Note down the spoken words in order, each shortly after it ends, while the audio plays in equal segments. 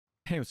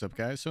Hey, what's up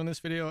guys? So in this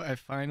video, I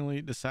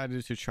finally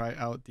decided to try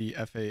out the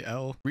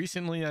FAL.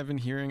 Recently, I've been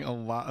hearing a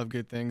lot of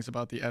good things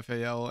about the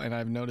FAL, and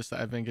I've noticed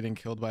that I've been getting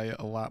killed by it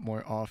a lot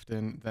more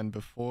often than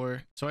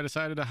before. So I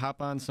decided to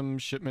hop on some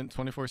shipment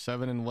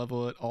 24/7 and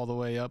level it all the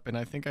way up, and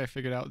I think I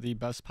figured out the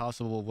best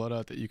possible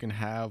loadout that you can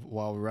have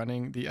while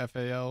running the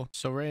FAL.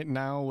 So right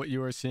now, what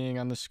you are seeing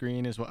on the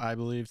screen is what I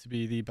believe to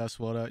be the best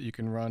loadout you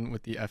can run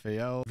with the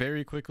FAL.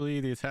 Very quickly,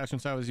 the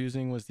attachments I was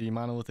using was the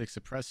monolithic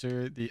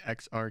suppressor, the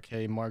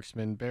XRK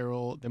marksman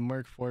barrel, the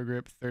Merc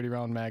foregrip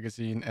 30-round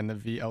magazine, and the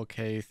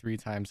VLK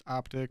 3x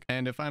optic.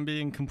 And if I'm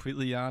being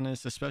completely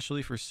honest,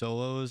 especially for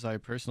solos, I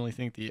personally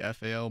think the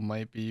FAL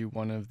might be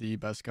one of the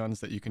best guns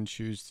that you can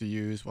choose to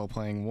use while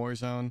playing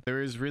Warzone. There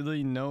is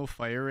really no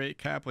fire rate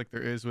cap like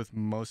there is with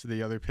most of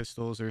the other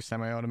pistols or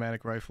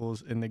semi-automatic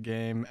rifles in the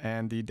game,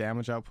 and the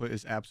damage output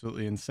is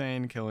absolutely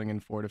insane, killing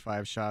in 4 to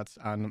 5 shots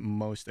on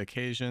most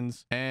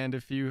occasions. And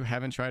if you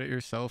haven't tried it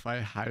yourself, I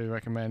highly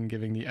recommend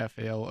giving the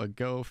FAL a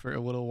go for a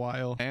little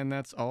while. And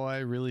that's all I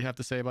really have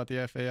to say about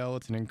the FAL.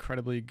 It's an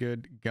incredibly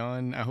good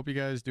gun. I hope you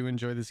guys do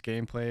enjoy this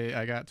gameplay.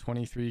 I got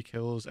 23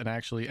 kills and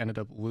actually ended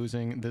up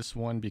losing this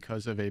one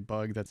because of a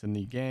bug that's in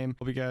the game.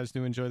 Hope you guys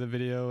do enjoy the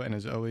video, and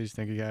as always,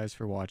 thank you guys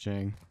for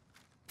watching.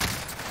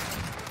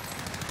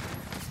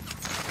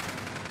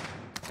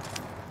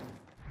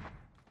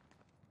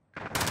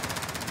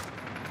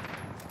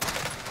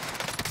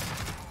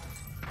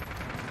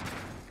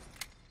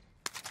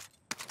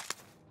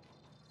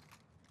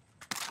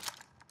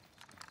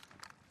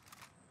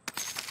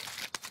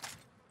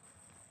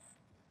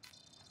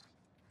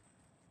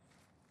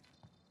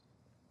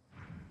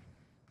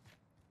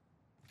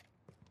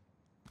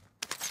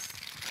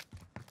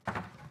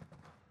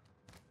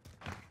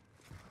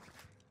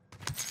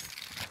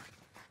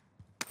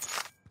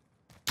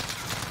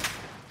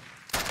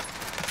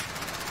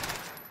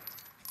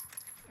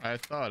 I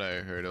thought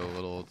I heard a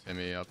little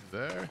Timmy up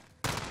there.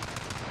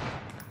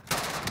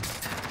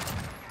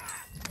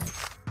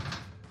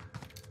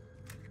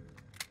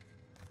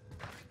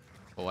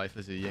 A life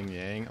is a yin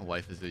yang. A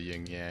life is a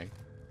yin yang.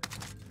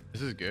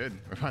 This is good.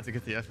 We're about to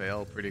get the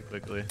FAL pretty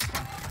quickly.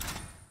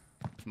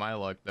 With my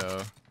luck,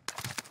 though,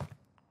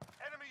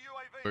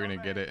 we're gonna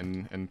get it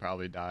and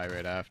probably die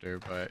right after.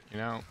 But you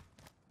know,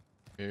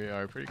 we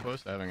are pretty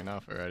close to having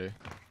enough already.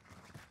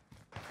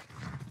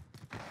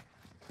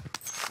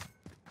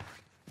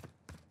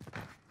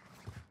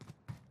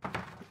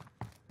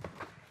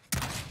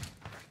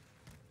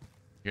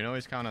 You can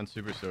always count on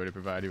Superstore to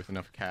provide you with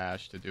enough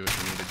cash to do what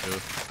you need to do.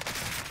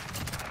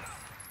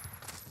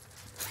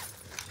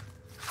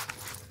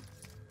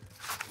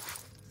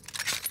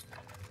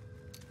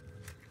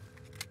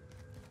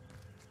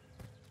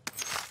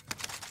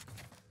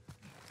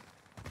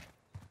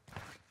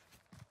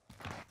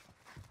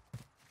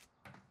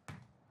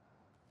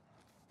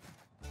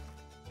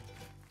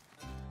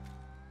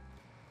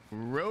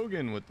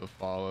 Rogan with the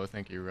follow.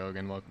 Thank you,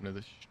 Rogan. Welcome to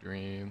the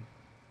stream.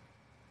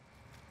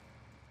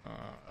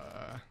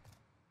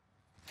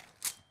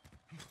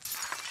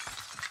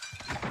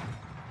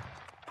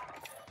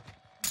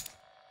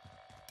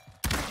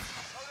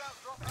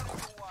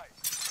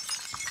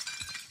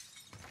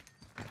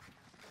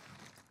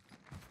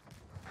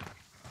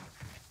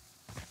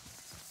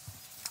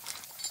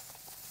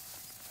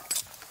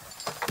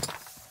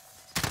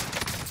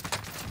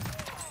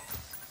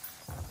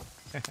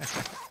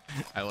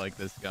 I like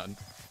this gun.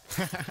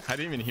 I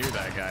didn't even hear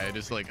that guy.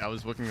 I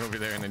was looking over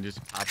there and then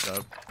just popped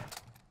up.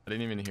 I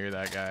didn't even hear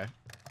that guy.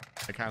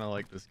 I kind of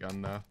like this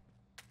gun though.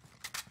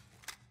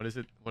 What is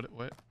it? What?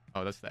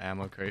 Oh, that's the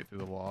ammo crate through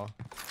the wall.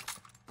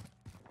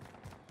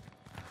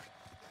 I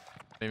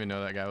didn't even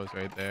know that guy was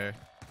right there.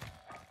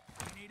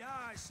 We need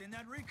eyes in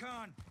that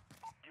recon.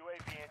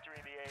 UAV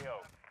entering the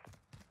AO.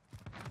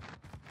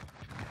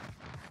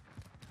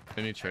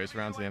 Any choice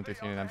rounds in the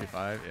M15 and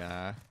MP5?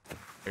 Yeah.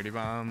 30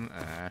 bomb.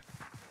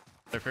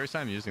 Their first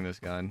time using this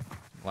gun.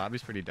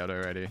 Lobby's pretty dead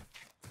already.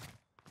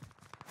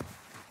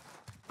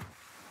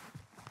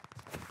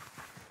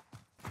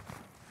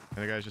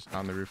 And the guy's just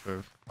on the roof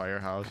of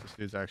Firehouse. This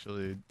dude's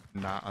actually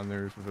not on the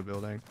roof of a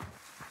building.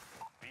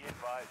 Be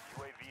advised,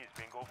 UAV is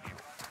bingo fuel.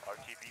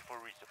 RTB for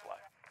resupply.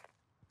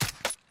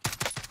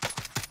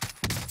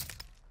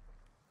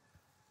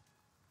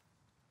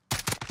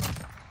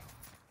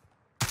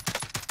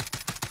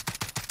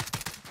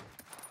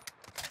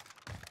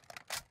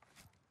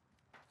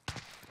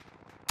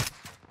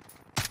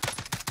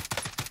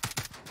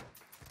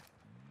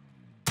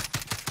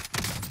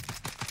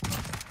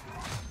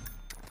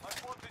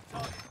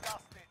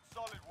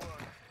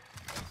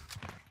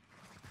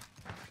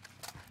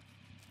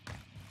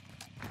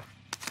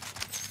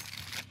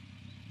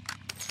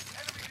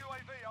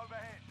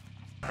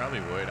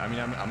 Probably would. I mean,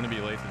 I'm gonna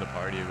be late to the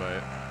party,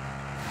 but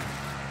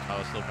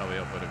I'll still probably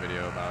upload a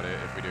video about it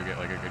if we do get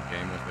like a good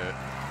game with it.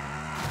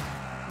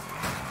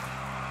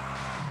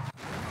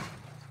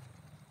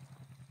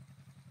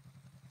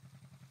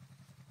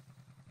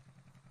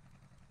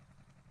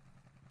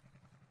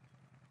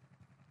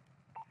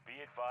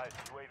 Be advised,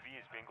 UAV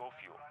is bingo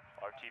fuel.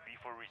 RTB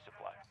for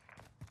resupply.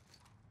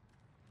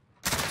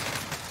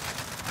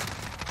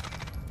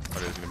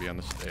 gonna be on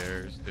the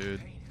stairs,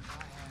 dude.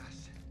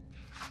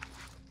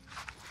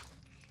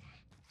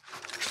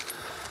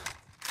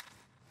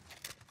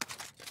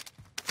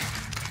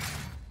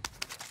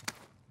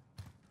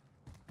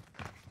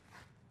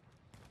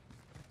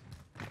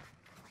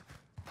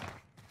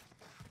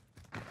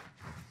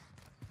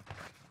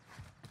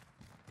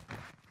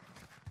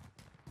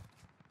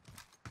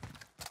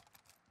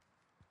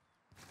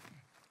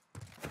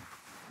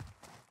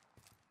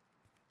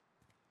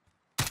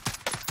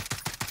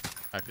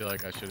 I feel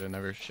like I should have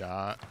never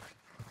shot.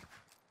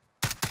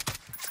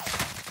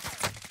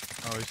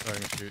 Oh, he's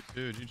starting to shoot.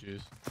 Dude,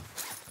 GG's.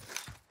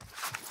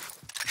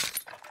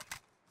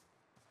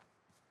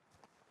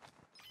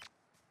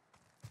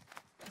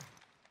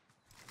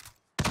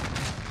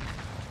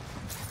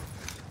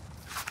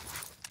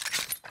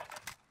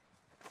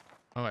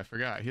 Oh, I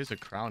forgot. He has a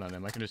crown on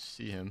him. I can just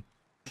see him.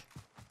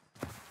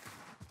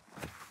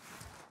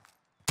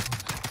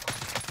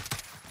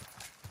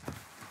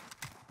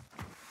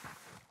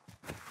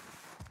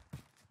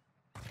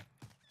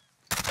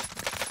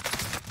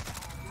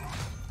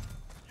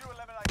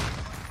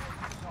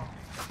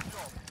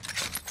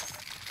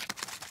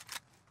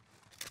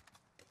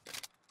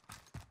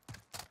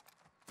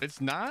 It's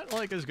not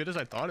like as good as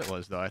I thought it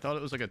was, though. I thought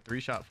it was like a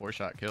 3-shot,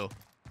 4-shot kill,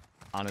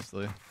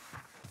 honestly.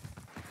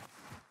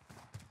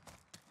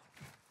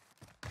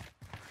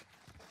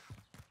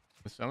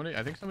 Somebody,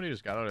 I think somebody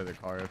just got out of their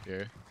car up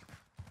here.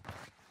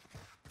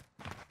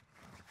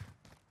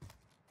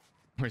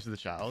 Where's the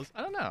child?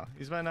 I don't know.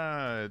 He's been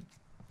hasn't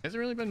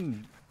really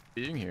been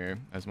being here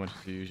as much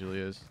as he usually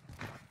is.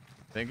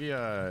 I think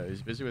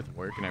he's busy with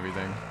work and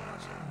everything.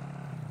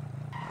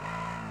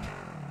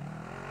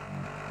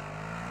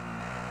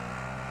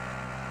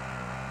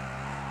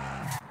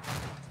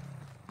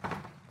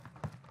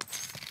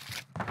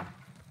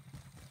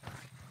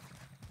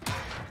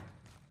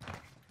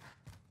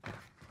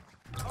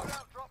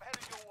 Loadout drop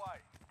headed your way.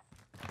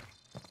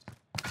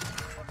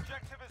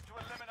 Objective is to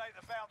eliminate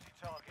the bounty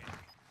target.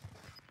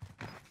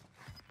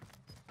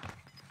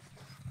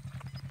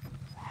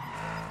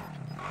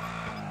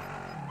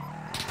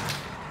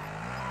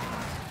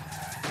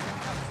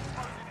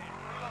 Closing in.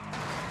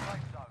 Relocating the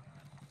safe zone.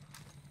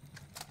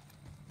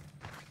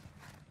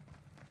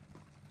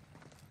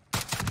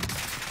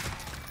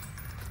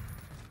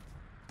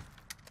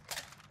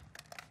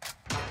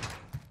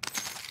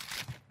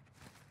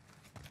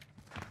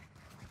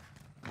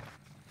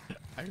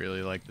 I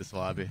really like this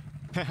lobby.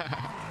 I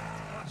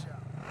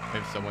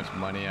have so much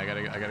money. I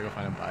gotta go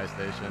find a buy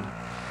station.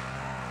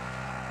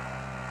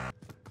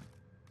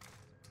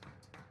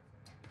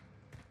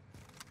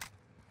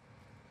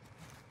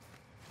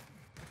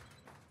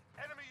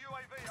 Enemy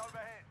UAV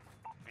overhead.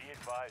 Be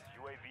advised,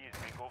 UAV is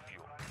bingo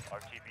fuel.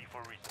 RTB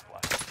for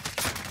resupply.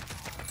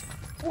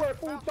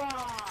 Well done.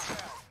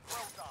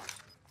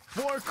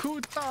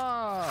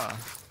 Vorkuta!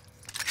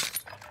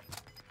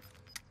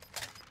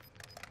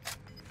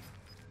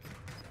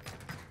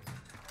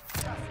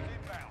 Gas is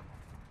inbound.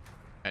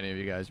 Any of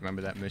you guys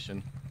remember that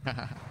mission?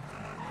 I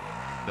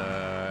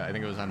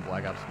think it was on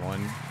Black Ops 1,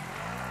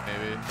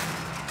 maybe,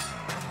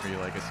 where you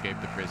like escape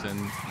the prison,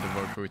 the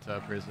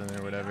Vorkuta prison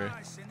or whatever.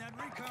 Nice in that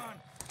recon.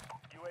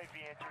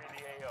 UAV entering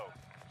the AO.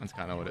 That's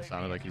kind of what it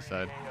sounded like he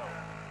said.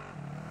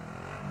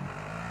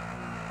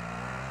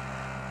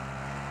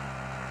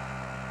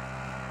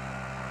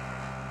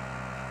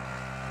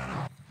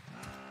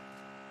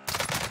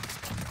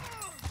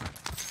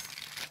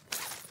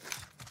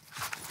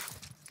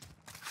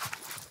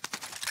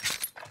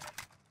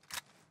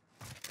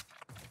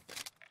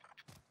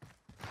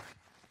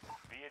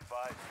 Be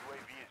advised,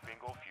 UAV is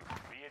bingo fuel.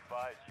 Be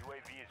advised,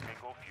 UAV is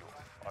bingo fuel.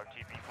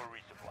 RTB for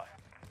resupply.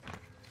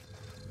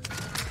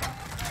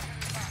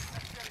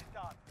 Let's get it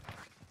done.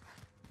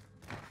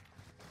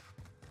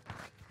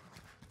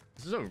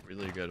 This is a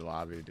really good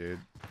lobby, dude.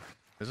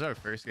 This is our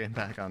first game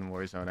back on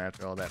Warzone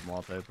after all that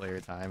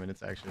multiplayer time, and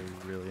it's actually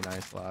a really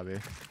nice lobby.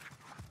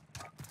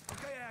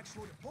 Okay,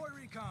 Axel, deploy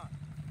recon.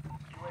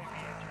 UAV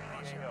entering the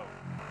AO.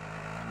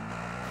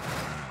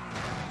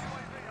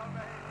 UAV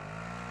overhead.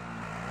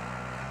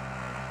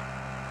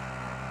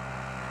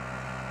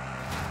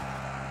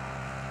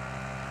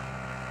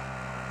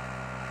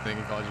 I think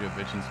he called you a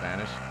bitch in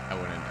Spanish. I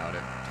wouldn't doubt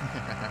it.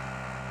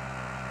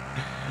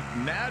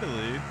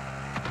 Natalie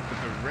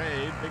with the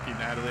raid. Thank you,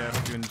 Natalie. I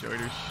hope you enjoyed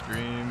your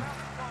stream.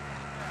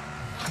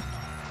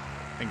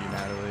 Thank you,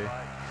 Natalie.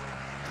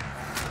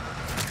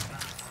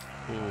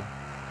 Cool.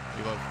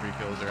 We love free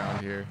kills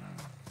around here.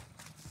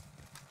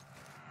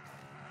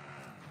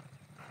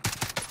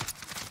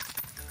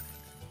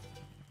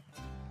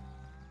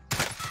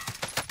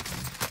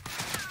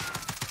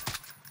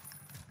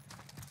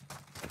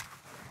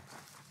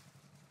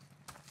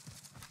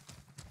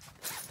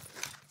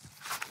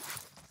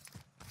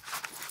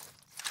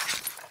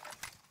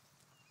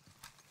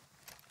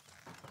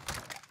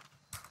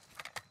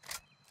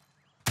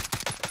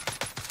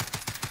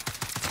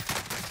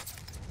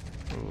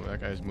 Ooh,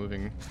 that guy's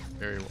moving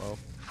very well.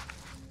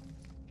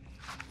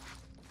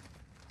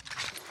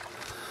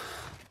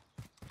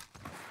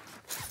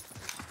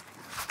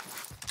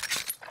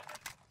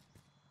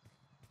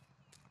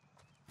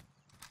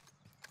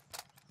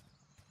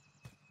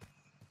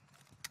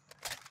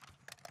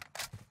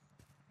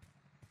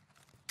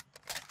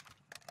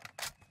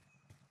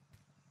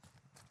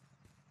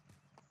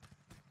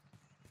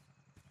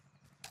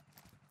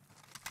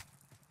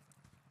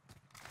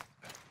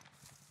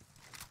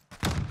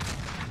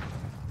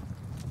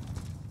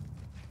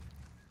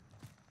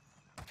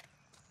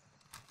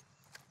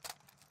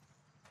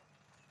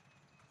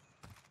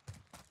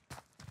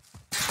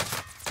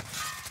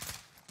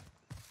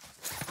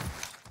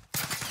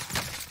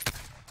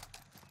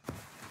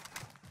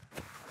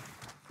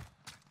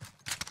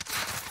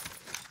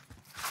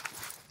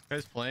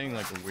 Guy's playing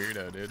like a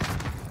weirdo, dude.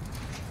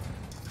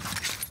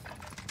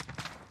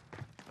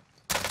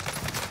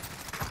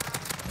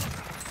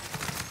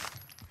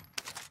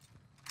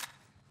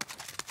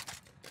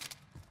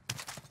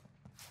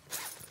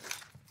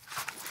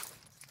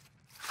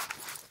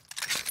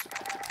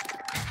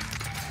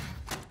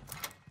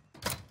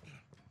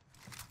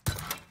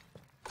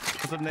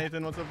 What's up,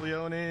 Nathan? What's up,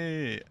 Leone?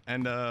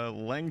 And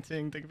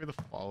Langting, thank you for the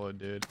follow,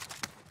 dude.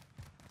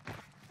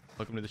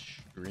 Welcome to the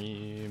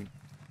stream.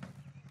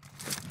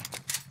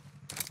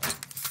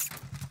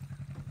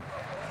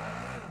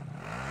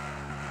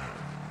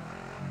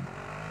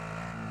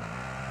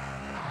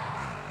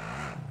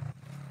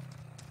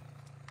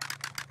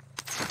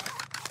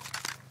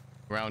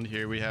 Around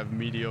here, we have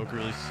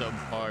mediocrely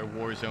subpar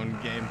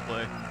Warzone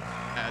gameplay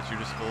at your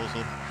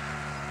disposal.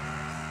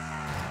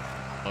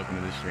 Welcome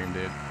to the stream,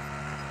 dude.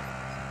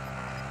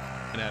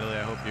 Natalie,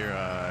 I hope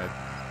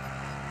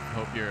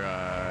your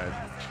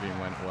stream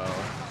went well.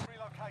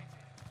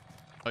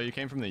 Oh, you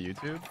came from the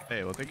YouTube?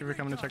 Hey, well, thank you for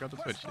coming to check out the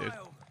Twitch, dude.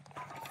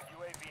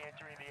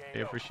 I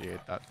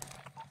appreciate that.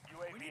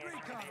 We need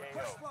recon.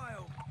 Request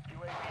flyover.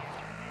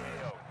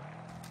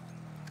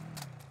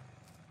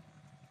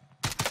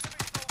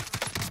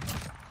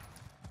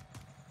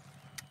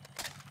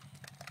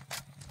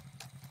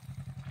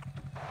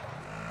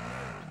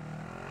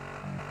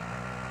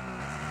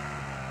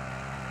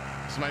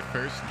 This is my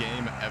first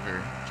game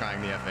ever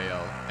trying the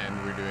FAL,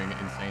 and we're doing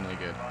insanely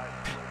good.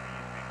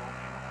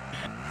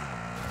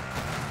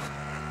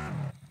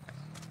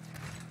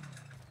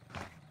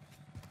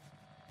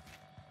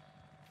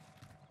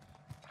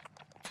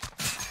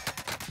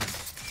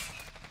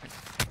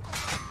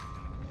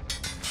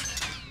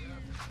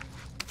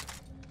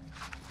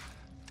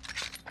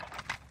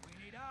 We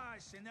need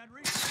eyes in that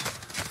recon.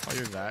 Oh,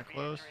 you're that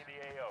close?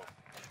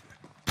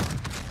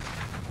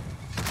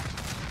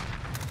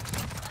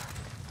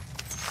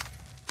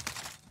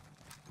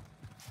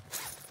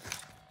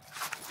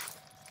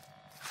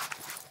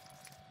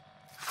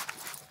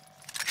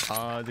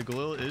 The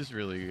Galil is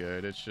really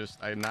good. It's just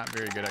I'm not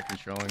very good at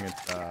controlling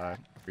its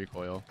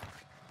recoil,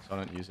 so I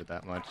don't use it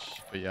that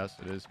much. But yes,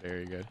 it is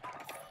very good.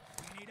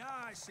 We need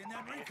eyes in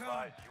that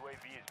recon.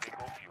 UAV is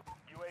bingo fuel.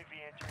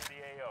 UAV entering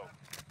the AO.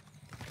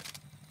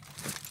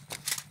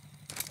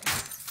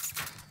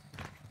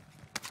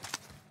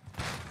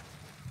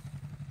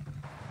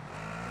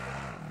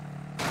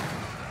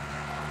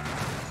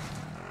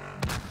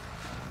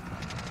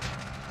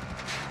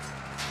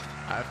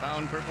 I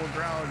found purple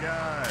growl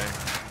guy.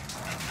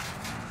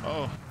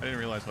 Oh, I didn't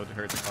realize how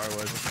hurt the car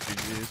was. That's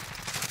GG's.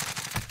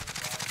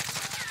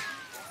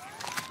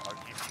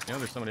 You know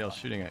there's somebody else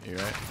shooting at you,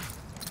 right?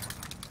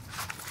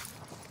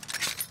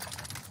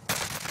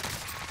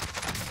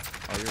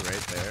 Oh, you're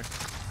right there.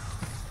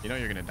 You know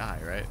you're gonna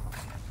die, right?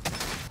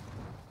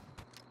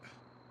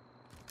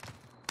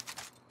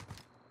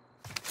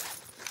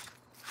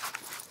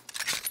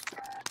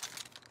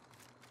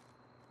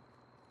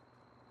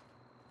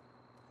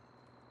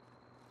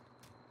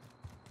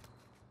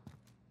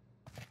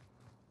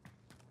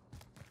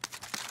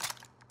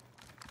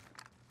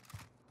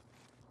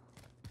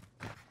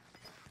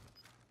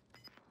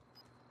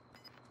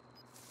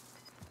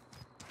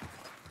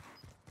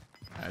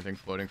 I think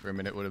floating for a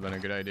minute would have been a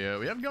good idea.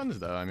 We have guns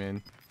though. I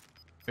mean,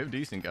 we have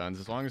decent guns.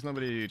 As long as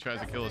nobody tries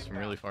to kill us from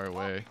really far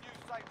away,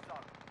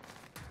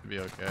 it'd be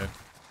okay.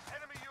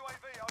 Enemy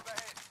UAV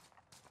overhead.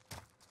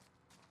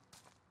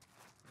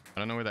 I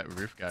don't know where that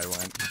roof guy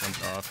went. He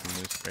jumped off and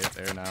he's right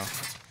there now.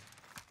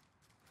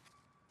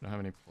 Don't have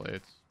any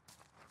plates.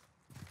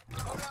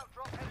 Loadout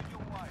drop headed your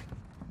way.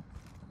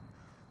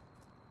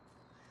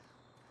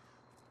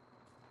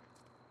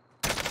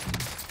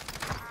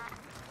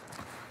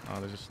 Oh,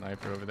 there's a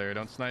sniper over there.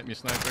 Don't snipe me,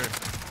 sniper.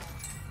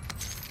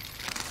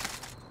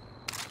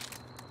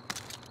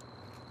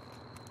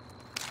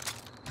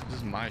 This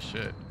is my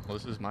shit. Well,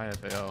 this is my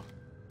FAL.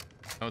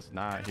 No, it's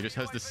not. He just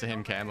has the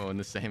same camo and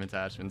the same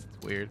attachments.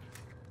 It's weird.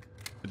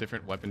 A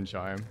different weapon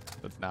charm.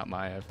 That's not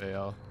my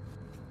FAL.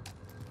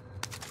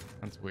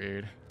 That's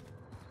weird.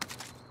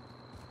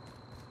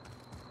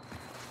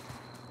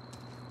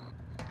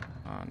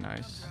 Oh,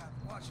 nice.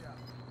 Watch out.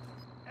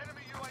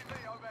 Enemy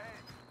UAV overhead.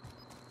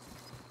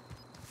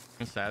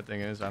 The sad thing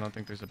is, I don't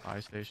think there's a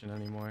buy station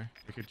anymore.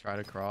 We could try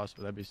to cross,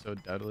 but that'd be so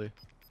deadly.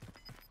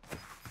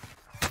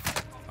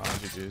 Oh,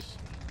 GG's.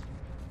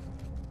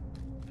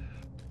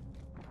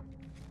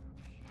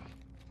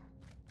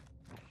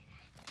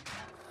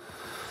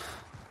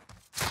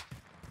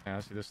 Yeah, I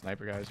see the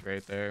sniper guys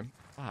right there.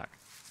 Fuck.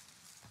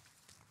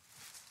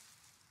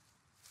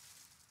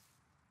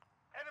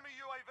 Enemy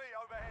UAV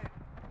overhead.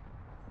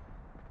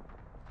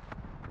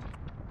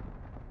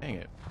 Dang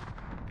it.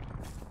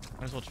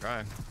 Might as well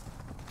try.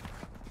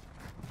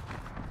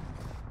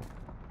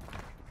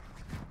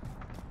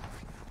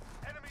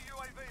 Enemy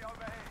UAV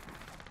overhead.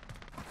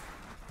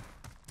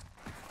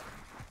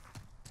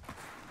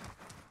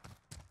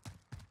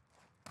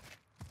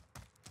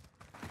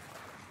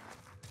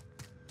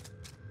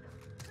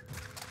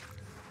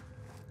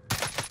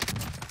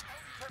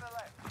 To the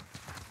left.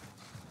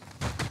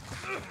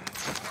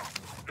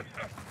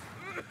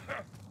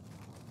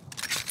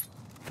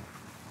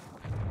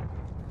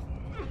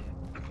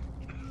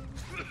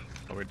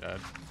 we're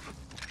dead.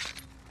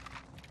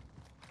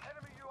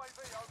 Enemy UAV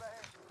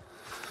overhead.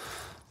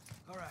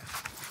 All right.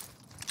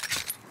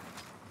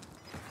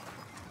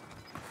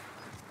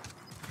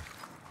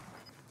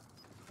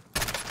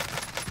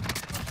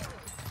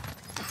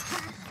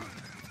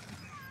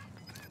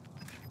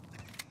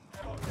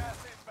 Got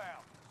gas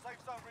inbound.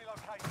 Safe zone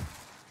relocated.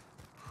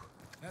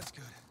 That's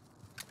good.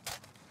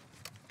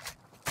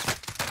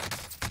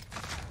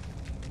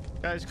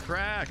 Guys,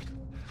 cracked.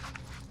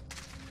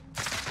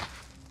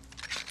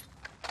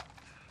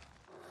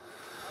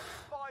 Only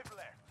 5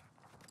 left.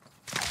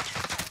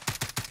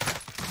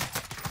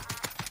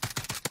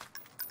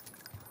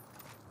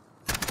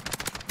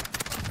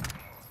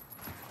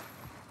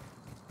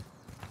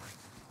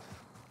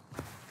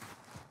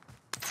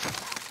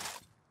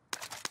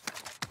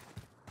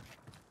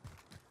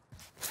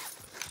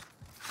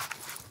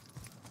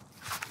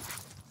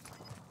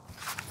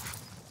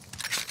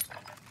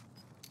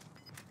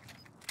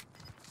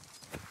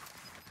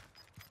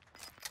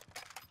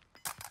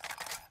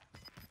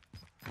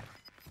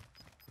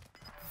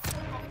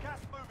 Got gas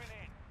moving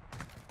in.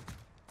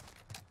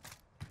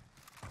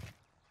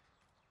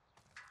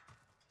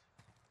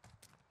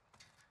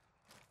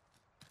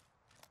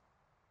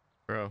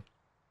 Bro.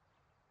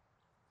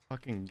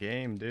 Fucking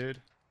game,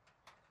 dude.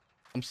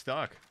 I'm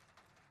stuck.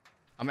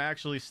 I'm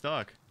actually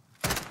stuck.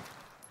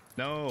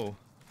 No.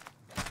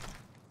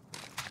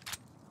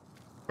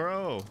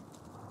 Bro.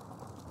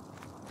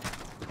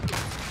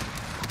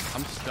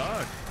 I'm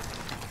stuck.